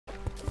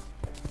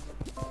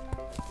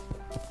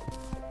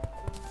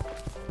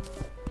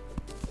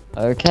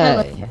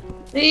Okay.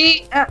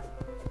 The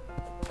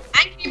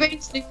angry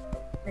bones do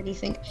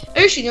anything.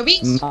 Ocean, you're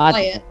being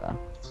quiet.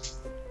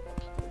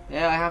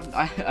 Yeah,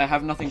 I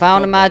have nothing.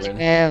 Found a to magic really.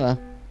 mirror.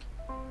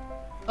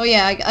 Oh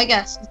yeah, I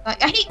guess. I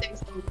hate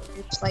those things.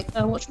 It's just like,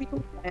 what should we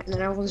talk about? And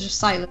then everyone's just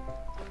silent.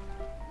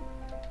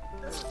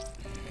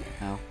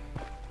 How?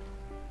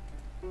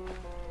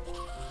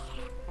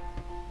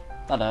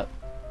 Shut up.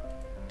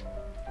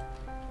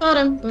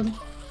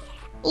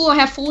 Oh, I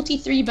have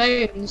 43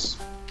 bones.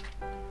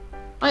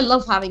 I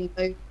love having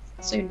bones.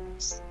 It's so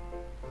nice.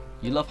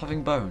 You love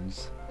having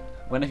bones?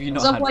 When have you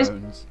not Otherwise-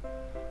 had bones?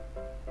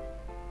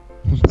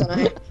 I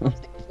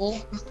don't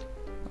know.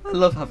 I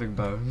love having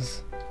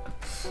bones.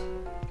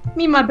 I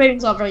mean, my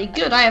bones are very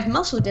good. I have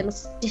muscle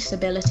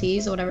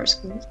disabilities, or whatever it's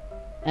called.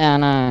 Yeah,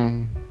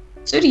 no.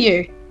 So do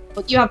you.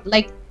 But you have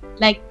leg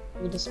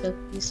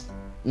disabilities.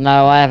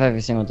 No, I have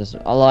every single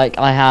disability.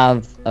 I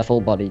have a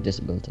full body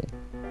disability.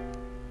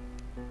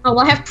 Oh,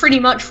 well, I have pretty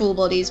much full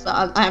bodies,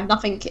 but I have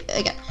nothing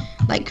again.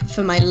 Like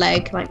for my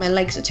leg, like my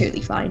legs are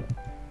totally fine.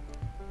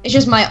 It's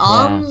just my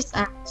arms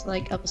and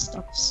like other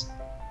stuffs.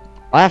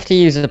 I have to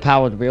use a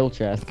powered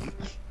wheelchair.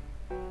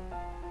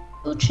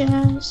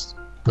 Wheelchairs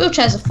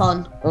are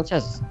fun.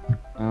 Wheelchairs.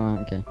 Oh,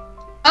 okay.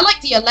 I like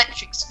the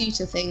electric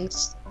scooter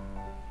things.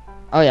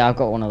 Oh yeah, I've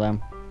got one of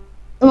them.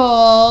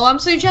 Oh, I'm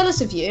so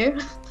jealous of you.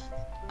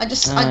 I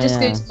just go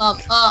yeah. to mum.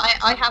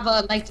 I have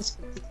a leg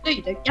disability. No,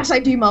 you don't. Yes, I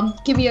do, mum.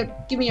 Give me a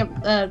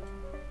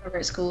whatever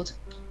it's called.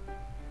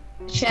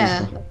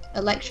 Chair,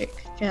 electric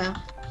chair.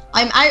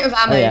 I'm out of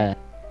ammo. Oh yeah.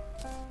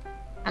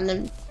 And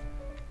then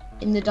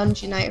in the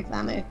dungeon, out of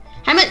ammo.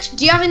 How much?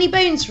 Do you have any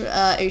bones,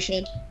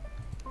 Ocean?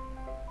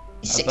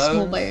 6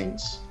 more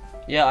bones.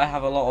 Yeah, I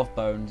have a lot of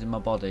bones in my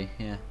body.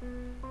 Yeah.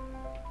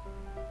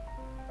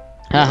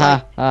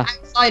 Haha.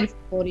 Outside of the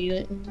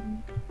body.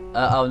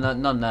 Oh, no,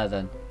 none there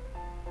then.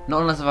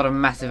 Not unless I've had a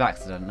massive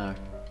accident. No.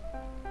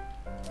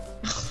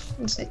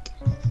 I'm sick.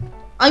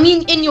 I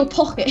mean, in your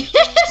pocket.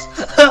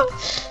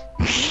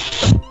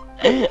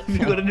 Have you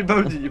got any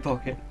bones in your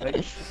pocket?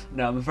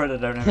 No, I'm afraid I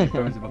don't have any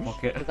bones in my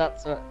pocket.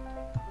 That's what.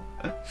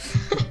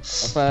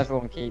 That's where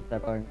everyone keeps their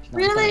bones.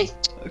 Really?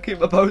 I keep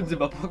my bones in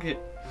my pocket.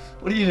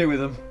 What do you do with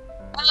them?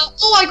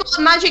 Oh, I got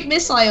a magic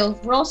missile.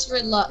 Ross, you're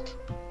in luck.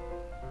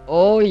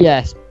 Oh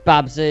yes,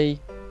 Babsy.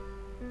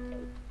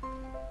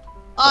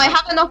 Oh, I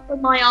have enough of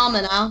my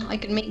armor now. I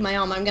can make my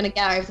armor. I'm gonna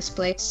get out of this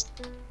place.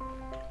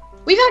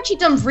 We've actually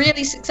done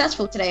really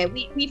successful today.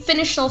 We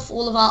finished off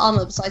all of our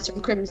armor besides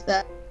from Crim's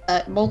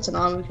molten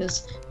armor,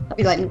 because that'll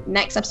be like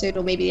next episode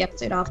or maybe the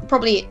episode after.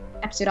 Probably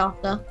episode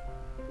after.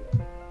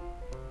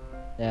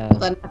 Yeah. Or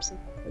then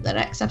the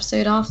next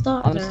episode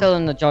after. I'm still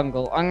in the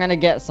jungle. I'm gonna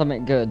get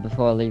something good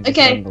before I leave the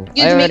Okay, jungle. I'm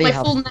going to make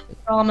my full nectar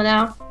armor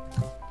now.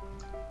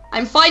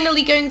 I'm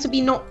finally going to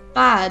be not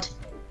bad.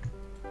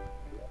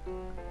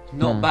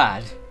 Not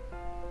bad.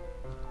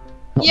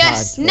 Not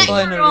Yes, bad, nectar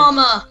Finally.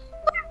 armor.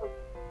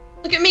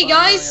 Look at me,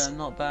 guys. Yeah,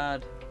 not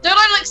bad. Don't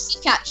I like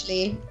sick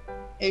actually,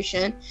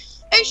 Ocean?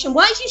 Ocean,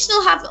 why do you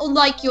still have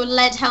like your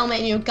lead helmet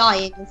and your guy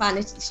in your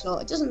vanity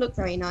slot? It doesn't look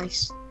very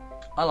nice.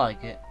 I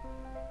like it.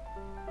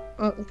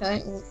 Oh,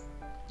 okay, well,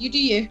 you do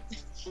you.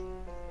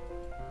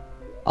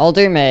 I'll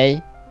do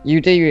me. You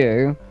do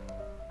you.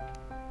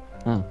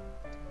 Oh.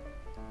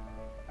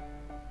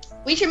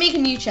 We should make a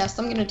new chest.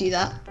 I'm gonna do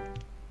that.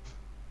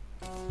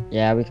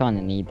 Yeah, we kind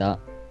of need that.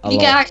 Can you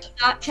get out of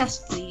that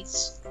chest,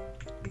 please?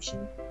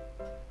 Ocean.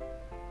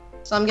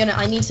 So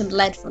I need some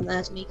lead from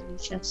there to make a new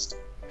chest.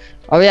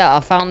 Oh yeah, I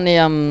found the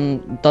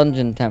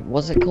dungeon temple.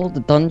 What's it called?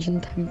 The dungeon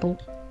temple?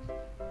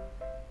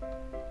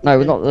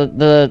 No, not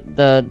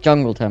the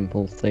jungle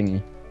temple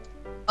thingy.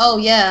 Oh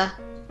yeah.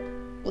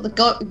 Well, the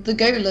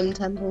golem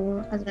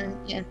temple. I don't know.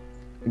 Yeah.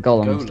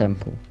 Golem's Golem.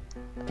 temple.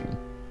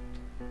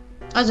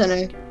 I don't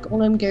know.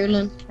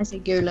 Golem. I say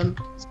golem.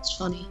 It's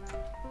funny.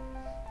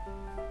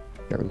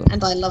 Golem.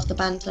 And I love the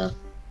banter.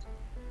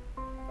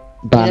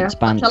 Bant, I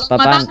bant, love my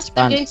bant, I'm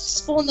going bant. to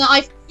spawn that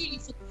I feel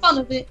for the fun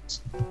of it.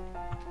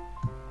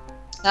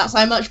 That's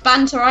how much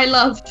banter I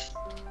love.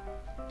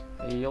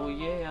 Oh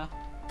yeah.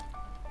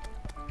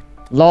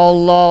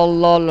 Lol, lol,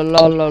 lol,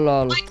 lol, lol,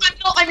 lol. Like,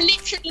 I'm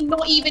literally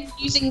not even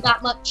using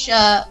that much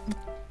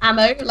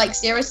ammo. Like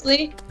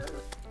seriously,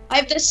 I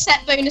have this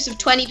set bonus of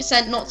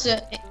 20% not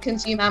to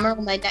consume ammo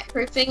on my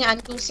necro thing,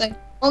 and also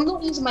I'm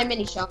not using my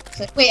mini shark.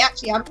 So wait,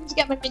 actually, I'm going to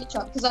get my mini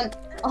shark because then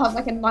I'll have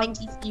like a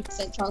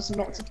 93% chance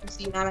not to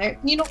consume ammo.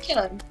 Can you not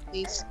kill him,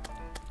 please?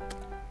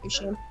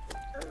 Ocean.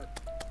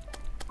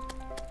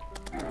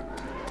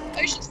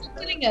 Ocean's not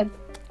killing him.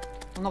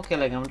 I'm not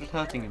killing him. I'm just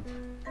hurting him.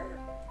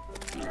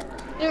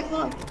 No, come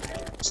on.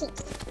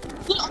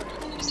 Look,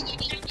 I'm using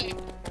only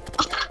ammo.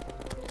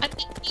 I'm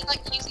thinking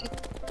like using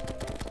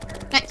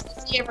next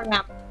to 0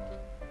 ammo.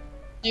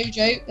 No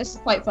joke, this is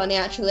quite funny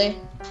actually.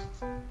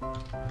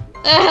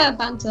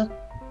 Banter.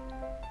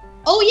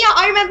 Oh yeah,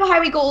 I remember how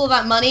we got all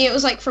that money. It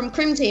was like from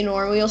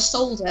Crimtainor and we all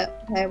sold it.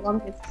 Okay, well I'm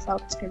going to sell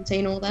this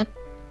Crimtainor then.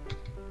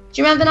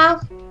 Do you remember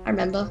now? I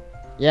remember.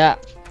 Yeah,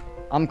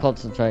 I'm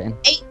concentrating.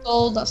 8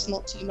 gold, that's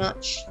not too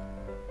much.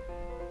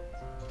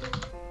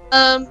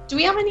 Do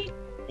we have any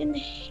in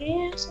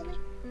here or something?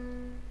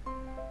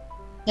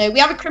 No, we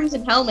have a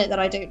crimson helmet that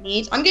I don't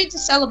need. I'm going to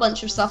sell a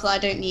bunch of stuff that I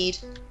don't need.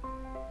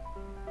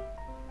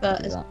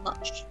 But as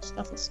much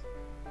stuff as...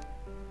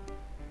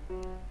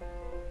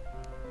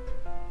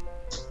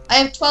 I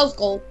have 12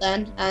 gold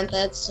then, and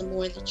there's some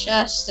more in the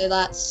chest, so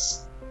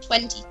that's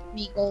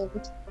 23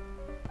 gold.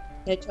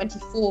 No,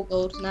 24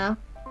 gold now.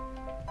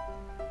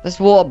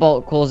 This water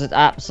bolt causes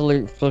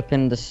absolute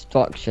flipping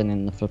destruction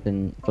in the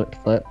flipping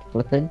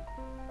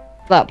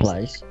that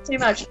place. Too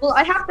much. Well,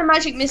 I have the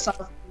magic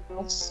missile.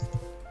 Boss.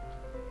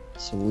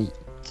 Sweet.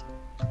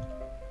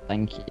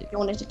 Thank you. If you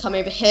wanted to come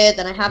over here,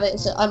 then I have it.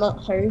 So I'm at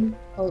home.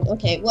 Oh,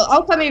 okay. Well,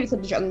 I'll come over to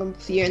the jungle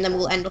for you, and then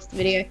we'll end off the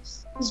video.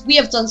 Because we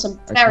have done some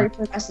very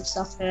progressive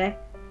stuff today.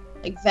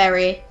 Like,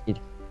 very.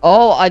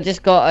 Oh, I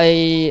just got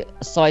a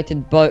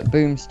sighted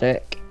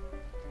boomstick.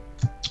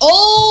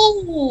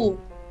 Oh!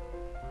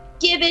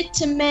 Give it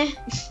to me.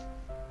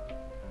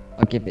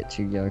 I'll give it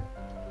to you.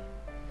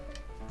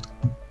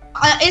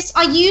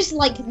 I use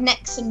like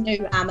next to no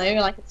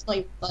ammo. Like, it's not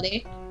even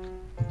funny.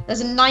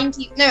 There's a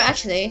 90. No,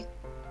 actually.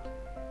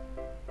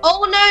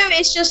 Oh no,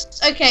 it's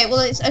just okay. Well,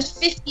 it's a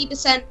 50%,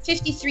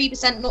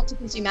 53% not to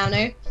consume ammo.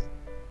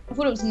 I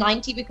thought it was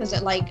 90 because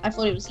it I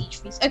thought it was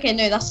each piece. Okay,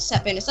 no, that's a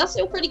set bonus. That's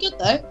still pretty good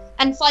though.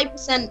 And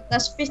 5%,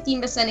 that's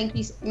 15%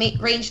 increase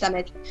range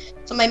damage.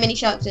 So my mini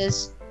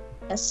shelters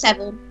are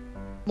 7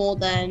 more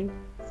than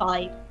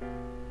 5.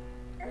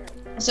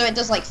 So it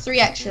does like 3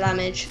 extra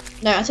damage.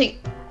 No, I think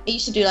it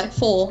used to do like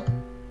 4.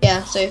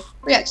 Yeah, so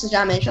 3 extra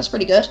damage. That's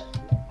pretty good.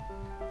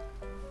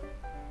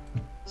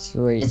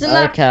 Sweet. Isn't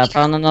that Okay, I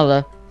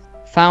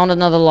found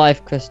another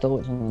life crystal,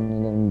 which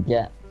I'm gonna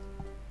get.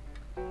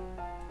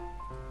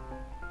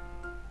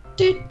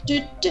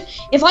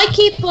 If I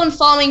keep on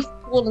farming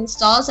fallen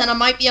stars, then I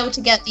might be able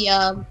to get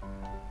the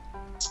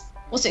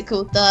what's it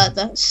called?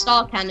 The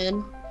star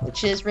cannon,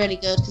 which is really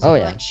good because Oh, I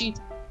yeah. like shoot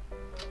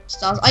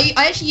stars. I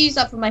actually used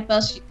that for my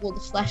first the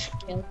flesh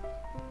kill.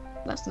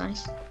 That's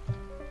nice.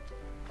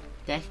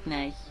 That's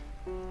nice.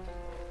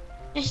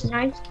 That's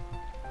nice.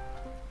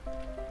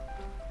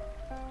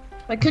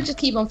 I could just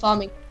keep on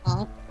farming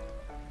that.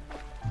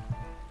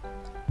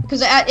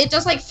 Because it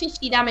does like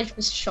 50 damage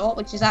per shot,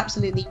 which is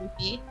absolutely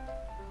OP.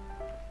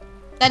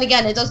 Then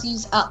again, it does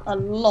use up a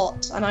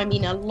lot, and I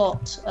mean a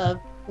lot of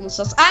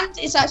monsters, and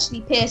it's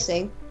actually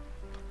piercing.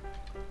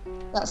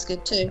 That's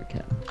good too.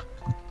 Okay.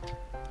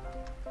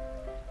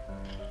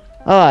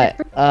 Alright,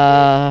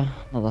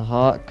 another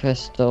heart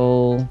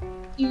crystal.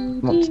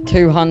 I'm up to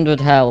 200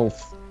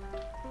 health.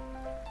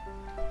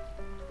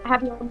 I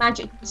have your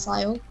magic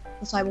missile,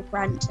 that I will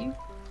grant you.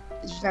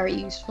 It's very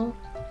useful.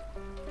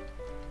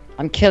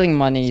 I'm killing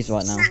my knees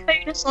right now. Set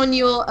bonus on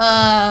your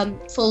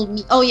full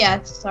meat. Oh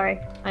yeah, sorry.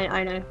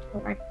 I know.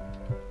 Don't worry.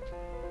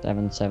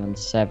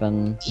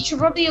 777. You should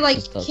probably like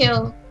Just does-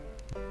 kill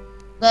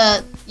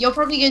the. You're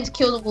probably going to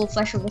kill the wolf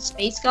flesh with a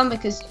space gun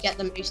because you get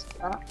the most of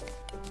that.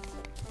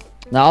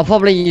 No, I'll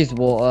probably use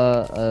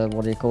water.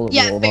 What do you call it?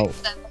 Yeah, Water both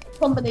of them.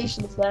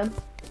 Combination of them.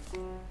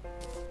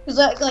 Because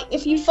like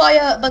if you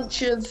fire a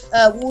bunch of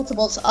water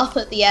bolts up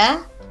at the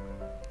air,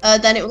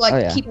 then it will like Oh,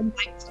 yeah. keep them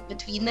bouncing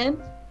between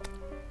them.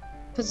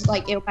 Because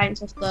like it'll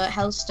bounce off the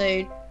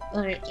hellstone,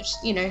 and it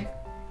just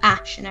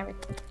ash and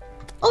everything.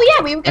 Oh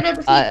yeah, we were gonna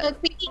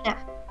defeat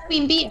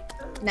Queen Bee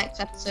next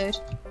episode.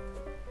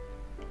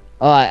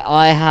 Alright,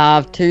 I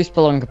have 2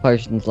 Spelunker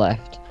potions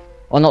left.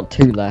 Or not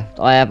 2 left.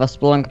 I have a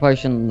Spelunker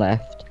potion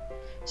left.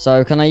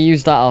 So can I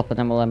use that up and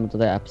then we'll end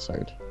the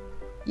episode?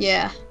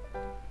 Yeah.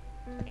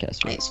 Okay,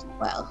 sweet. Nice.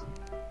 Well.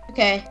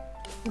 Okay.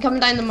 I'm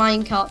coming down the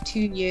minecart to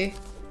you.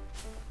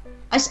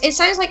 It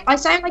sounds like I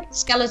sound like a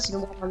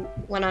skeleton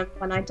when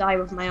I die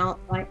with my arm,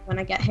 like when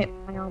I get hit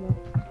with my armor.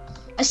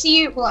 I see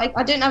you. Well,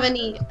 I don't have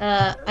any.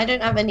 I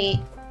don't have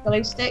any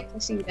glow sticks. I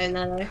see you down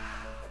there though.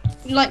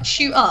 You like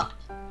shoot up.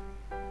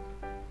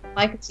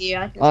 I can see you.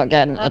 I can see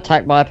Getting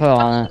attacked by a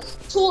piranha.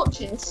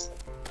 torches.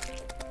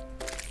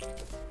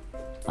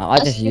 I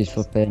just use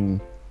flipping.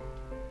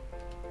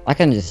 I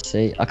can just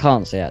see. I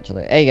can't see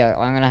actually. There you go.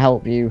 I'm gonna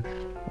help you.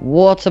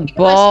 Water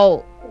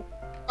bolt.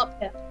 Up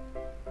here.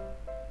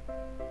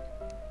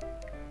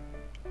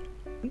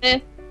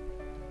 Here.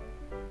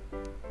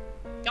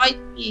 Guide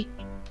me.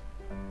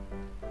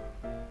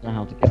 I don't know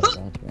how to get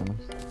there, to be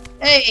honest.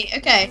 Hey,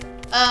 okay.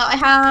 I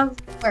have.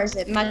 Where is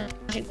it?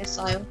 Magic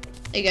missile.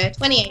 There you go.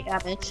 28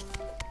 damage.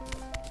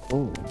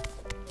 Ooh.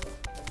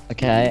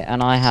 Okay,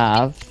 and I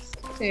have.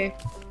 2.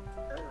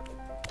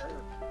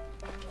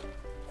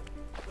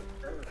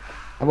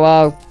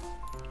 Well,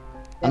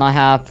 and I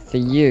have for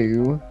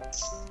you.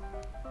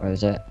 Where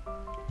is it?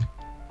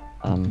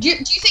 Do you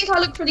think I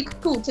look pretty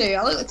cool too?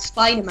 I look like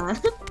Spider-Man.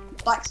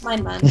 Black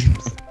Spider-Man.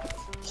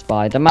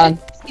 Spider-Man.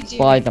 You do.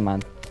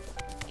 Spider-Man.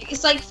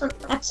 It's like from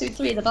episode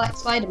 3, the Black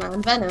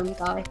Spider-Man, Venom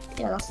guy.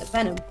 Yeah, that's it,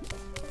 Venom.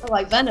 I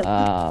like Venom.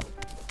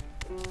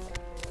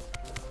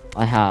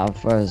 I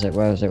have. Where is it?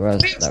 Where is it? Where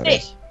is it? There it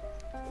is.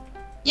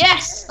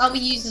 Yes! That'll be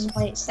used as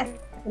my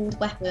second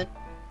weapon.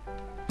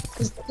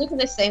 Because look at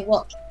this thing,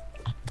 watch.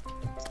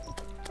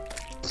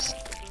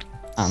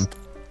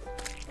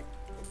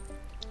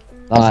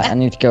 Alright, I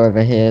need to go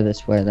over here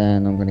this way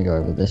then. I'm gonna go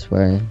over this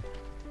way.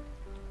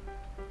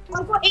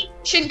 I've got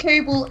ancient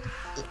cobalt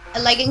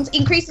leggings,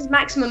 increases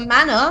maximum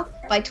mana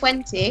by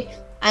 20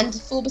 and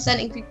 4%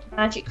 increase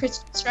magic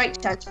critical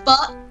strike chance.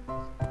 But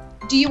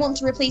do you want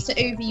to replace it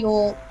over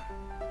your,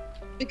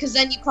 because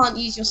then you can't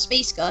use your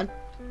space gun?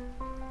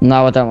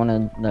 No, I don't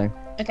want to. No.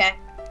 Okay.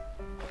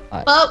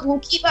 Right. But we'll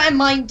keep that in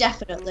mind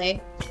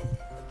definitely.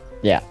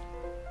 Yeah.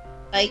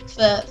 Like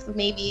for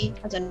maybe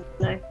I don't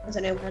know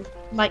when.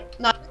 Like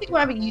no, I don't think we're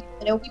having used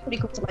it. It'll be pretty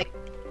cool to like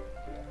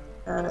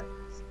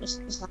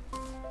just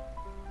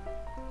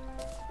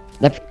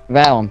They're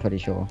rare, I'm pretty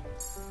sure.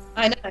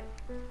 I know.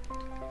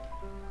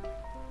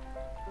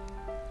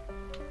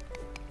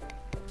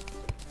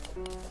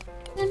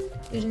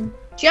 Do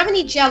you have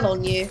any gel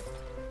on you?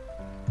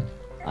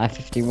 I have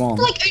 51. I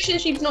feel like Ocean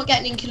Stream's not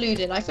getting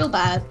included. I feel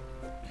bad.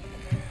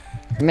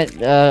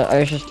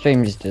 Ocean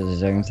Stream just does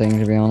his own thing,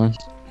 to be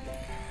honest.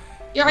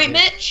 You alright,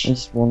 Mitch? He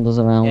just wanders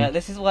around. Yeah,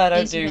 this is why I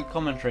don't Easy. do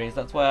commentaries.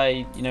 That's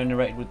why I,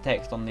 narrate with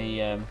text on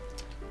the oh,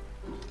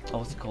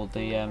 what's it called?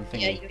 The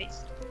thingy. Yeah, you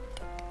is.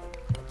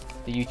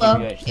 The YouTube Well,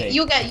 UHD.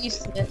 you'll get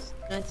used to this,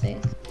 I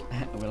think.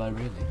 Will I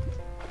really?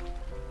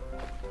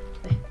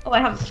 Oh, I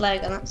have a flare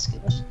gun. That's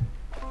good.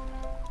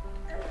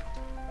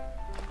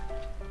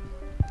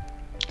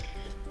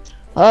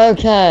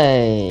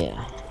 Okay.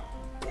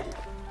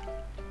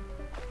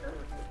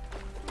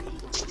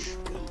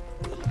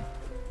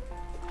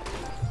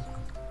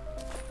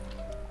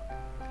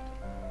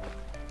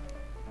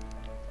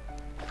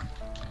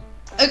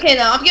 Okay,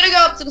 now I'm gonna go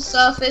up to the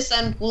surface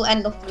and we'll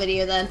end off the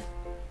video then.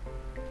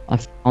 I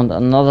found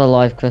another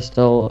life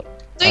crystal.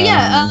 So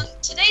yeah,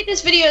 today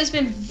this video has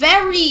been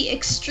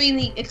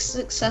extremely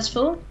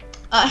successful.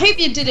 I hope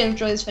you did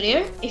enjoy this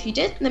video. If you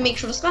did, then make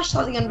sure to smash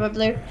that thing down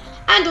below.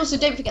 And also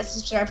don't forget to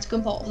subscribe to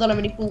become part of the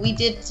really cool. We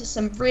did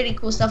some really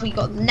cool stuff. We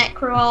got the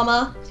Necro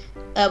armor,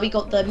 we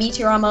got the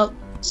Meteor armor.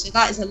 So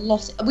that is a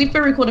lot. We've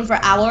been recording for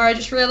an hour, I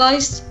just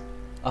realised.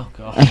 Oh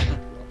god.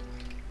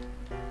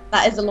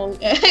 That is a long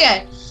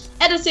okay.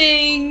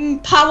 Editing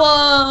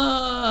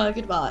power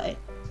goodbye.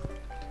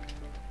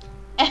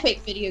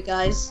 Epic video,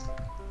 guys.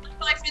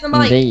 Bye through the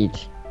mic. Indeed.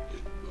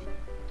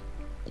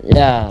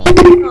 Yeah.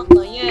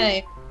 Oh,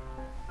 yay.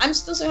 I'm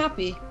still so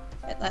happy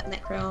at that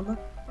Necro armor.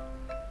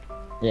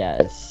 Yeah,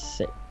 it's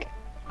sick.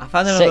 I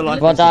found another Sick, life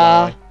brother. crystal,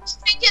 by the way. I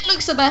think it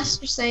looks the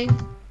best, just saying.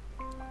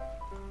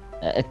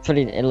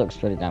 It looks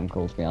pretty damn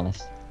cool, to be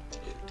honest.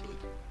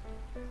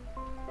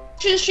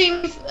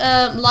 Stream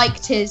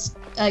liked his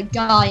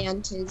guy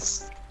and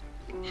his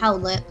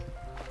helmet.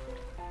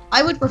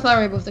 I would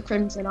prefer him with the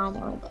crimson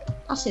armor, but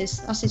that's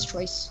his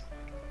choice.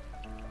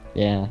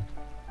 Yeah.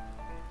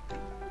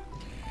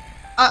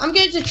 I'm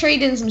going to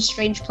trade in some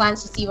strange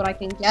plants to see what I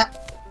can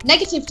get.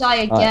 Negative die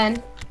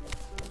again.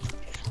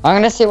 I'm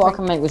gonna see what I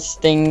can make with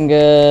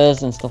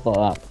stingers and stuff like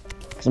that.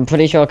 Because I'm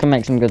pretty sure I can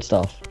make some good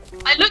stuff.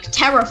 I look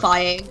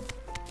terrifying.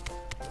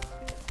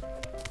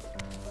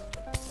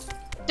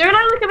 Don't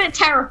I look a bit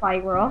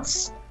terrifying,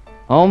 Ross?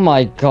 Oh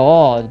my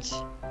god.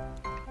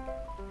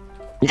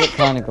 You look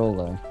kind of cool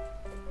though.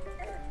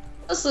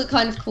 That's look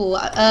kind of cool.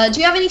 Do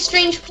you have any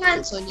strange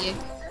plants on you?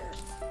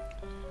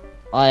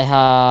 I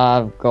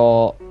have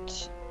got...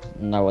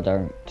 No, I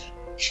don't.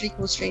 Actually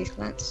called strange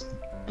plants.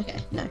 Okay,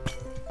 no.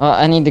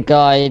 I need the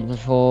guide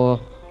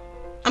before...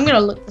 I'm gonna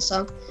look this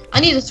up.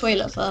 I need a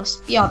toilet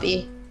first.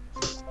 BRB.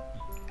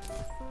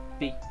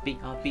 Beep, beep,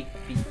 oh, beep,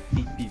 beep,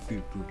 beep, beep,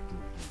 boop, boop, boop.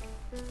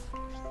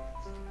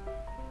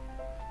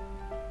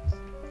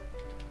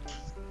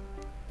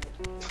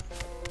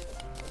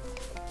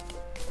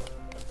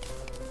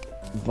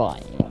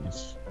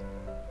 Vines.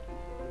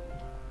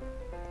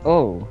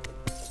 Oh.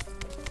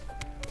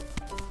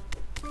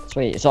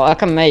 Sweet, so I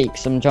can make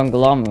some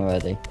jungle armor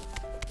already.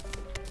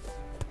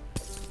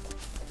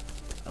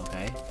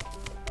 Okay.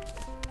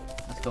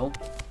 That's cool.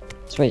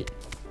 Sweet.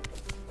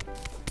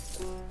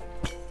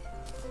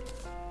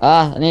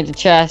 Ah, I need a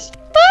chest.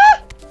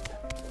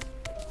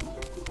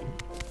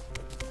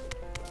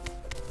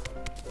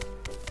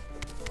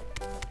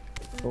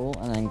 Cool,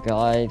 and then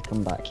guide,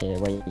 come back here.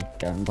 Where you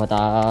going,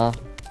 brother?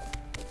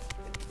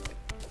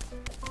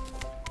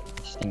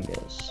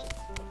 Stingers.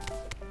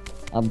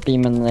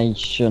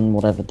 Abomination,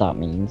 whatever that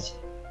means.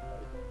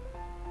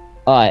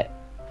 Alright.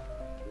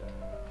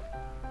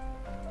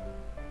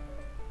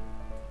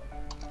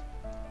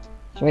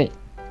 Sweet.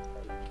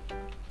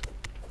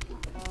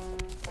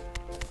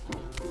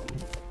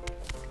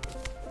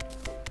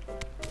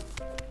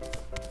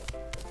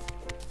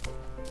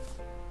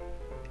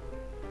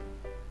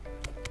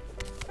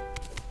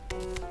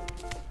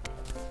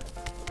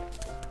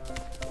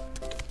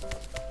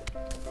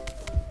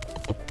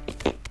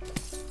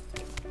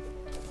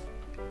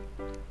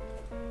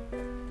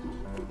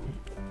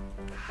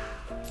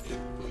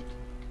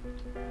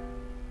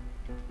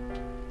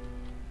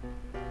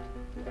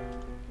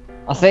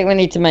 I think we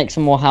need to make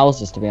some more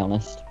houses, to be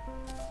honest.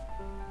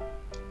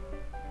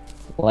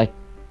 Like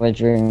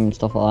bedroom,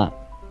 stuff like that.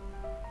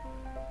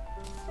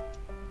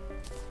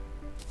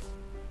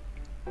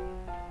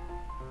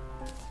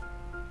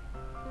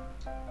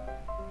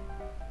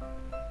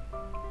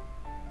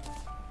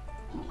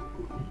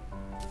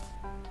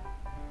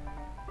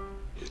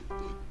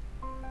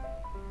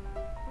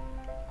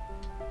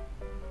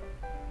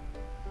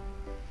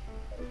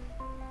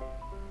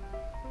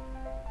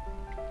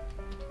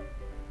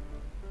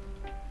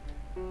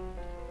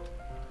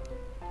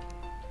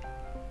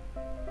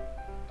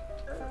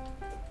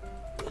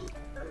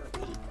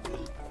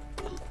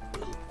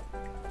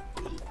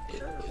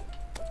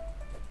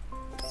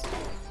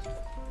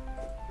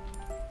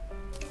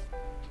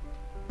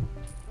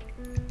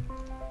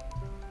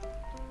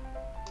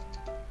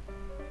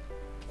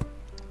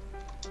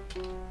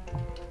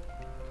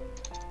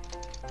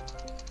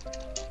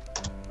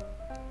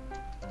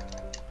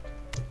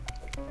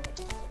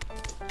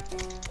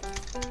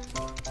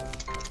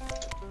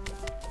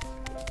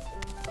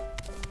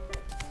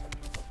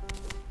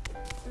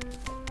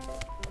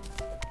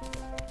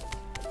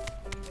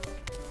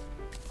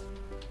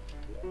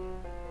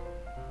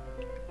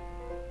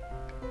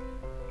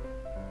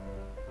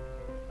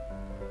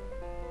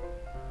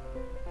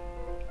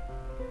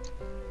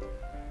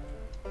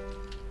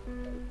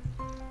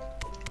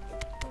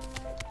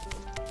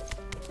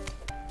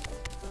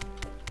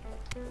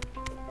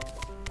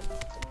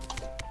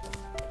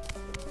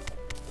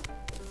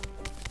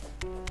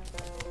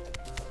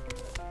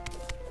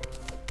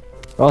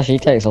 Gosh, he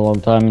takes a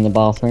long time in the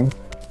bathroom.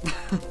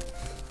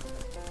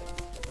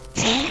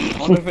 I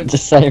wonder if it's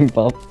Just saying,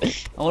 Bob.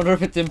 I wonder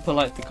if it's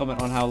impolite to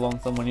comment on how long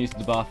someone used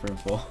the bathroom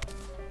for.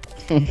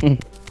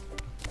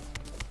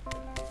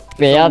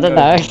 Yeah, I don't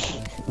know.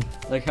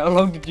 Like, how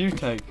long did you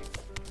take?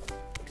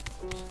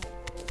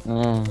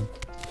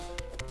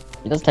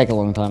 He does take a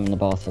long time in the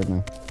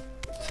bathroom,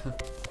 though.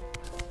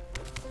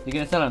 You're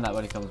gonna tell him that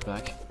when he comes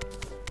back.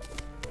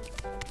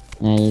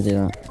 Yeah, you do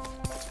that.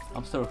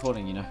 I'm still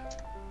recording, you know.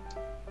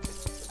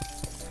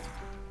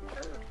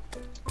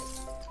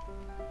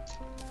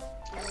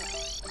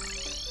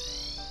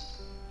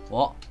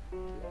 What?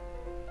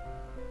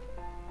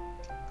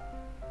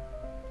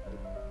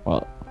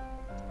 What?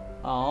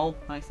 Oh,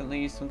 I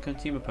accidentally used some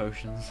consumer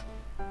potions.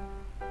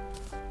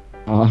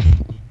 Oh.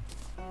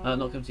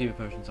 Not consumer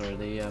potions, sorry,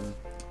 the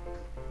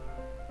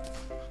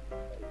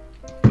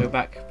go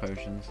back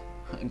potions.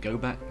 Go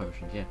back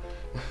potions, yeah.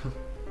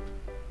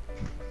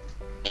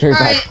 Go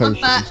back Alright, I'm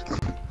potions. back.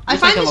 I You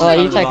find take a this long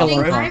you really take a thing,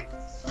 long time. right?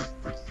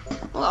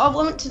 Well, I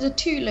went to the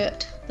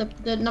toilet,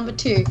 the number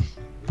 2.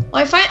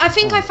 Well, I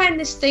think I found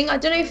this thing. I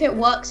don't know if it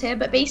works here,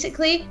 but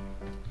basically,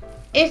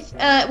 if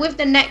with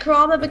the necro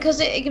armor, because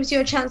it gives you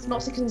a chance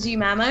not to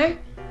consume ammo,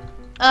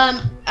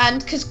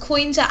 and because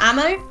coins are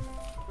ammo,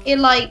 it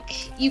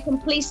like you can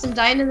place them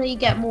down and then you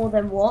get more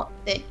than what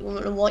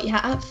you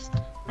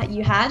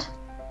had.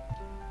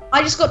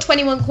 I just got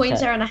 21 coins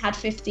Okay. there and I had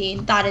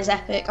 15. That is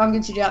epic. I'm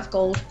going to do that for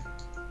gold.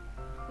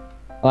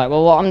 Right,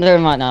 well, what I'm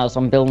doing right now is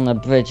I'm building a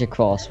bridge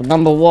across. Well,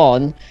 number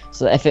 1,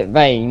 so that if it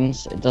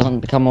rains, it doesn't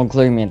become all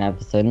gloomy and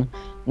everything.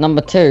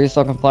 Number 2,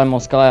 so I can find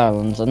more sky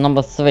islands. And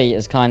number 3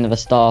 is kind of a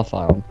star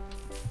farm.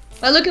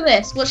 Well, look at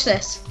this. Watch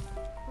this.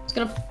 I'm just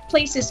gonna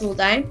place this all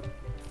down.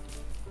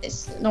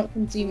 It's not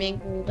consuming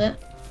all of it.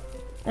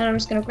 And I'm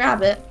just gonna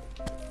grab it.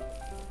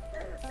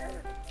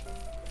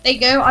 There you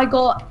go. I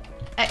got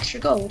extra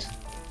gold.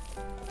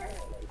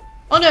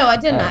 Oh no, I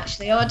didn't Oh.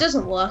 actually. Oh, it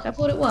doesn't work. I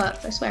thought it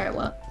worked. I swear it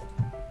worked.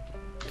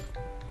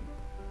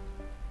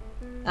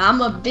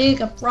 I'm a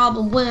bigger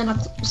problem when I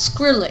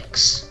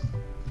Skrillex.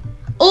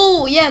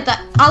 Oh yeah,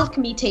 that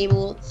alchemy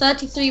table.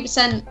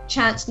 33%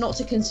 chance not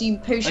to consume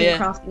potion yeah.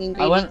 crafting ingredients.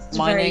 I went It's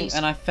very mining useful.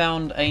 and I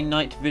found a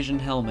night vision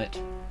helmet.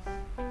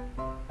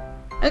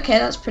 Okay,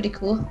 that's pretty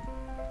cool.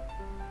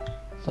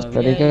 So That's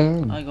pretty yay,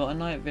 good. I got a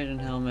night vision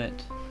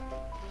helmet.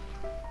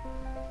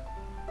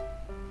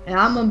 And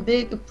I'm a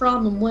bigger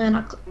problem when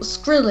I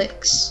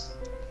Skrillex.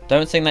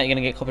 Don't sing that, you're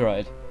gonna get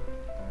copyrighted.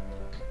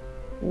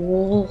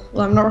 Oh,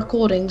 well, I'm not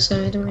recording,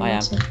 so I don't really I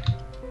want am. to.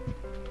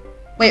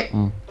 Wait.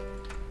 Oh.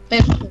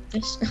 Wait, what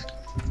is this?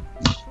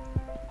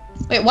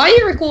 Wait, why are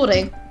you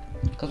recording?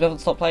 Because we haven't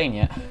stopped playing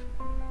yet.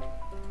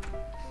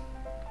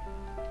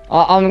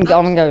 I'm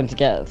going to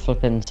get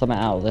flipping something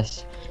out of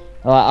this.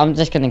 Alright, I'm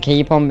just going to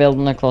keep on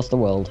building across the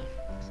world.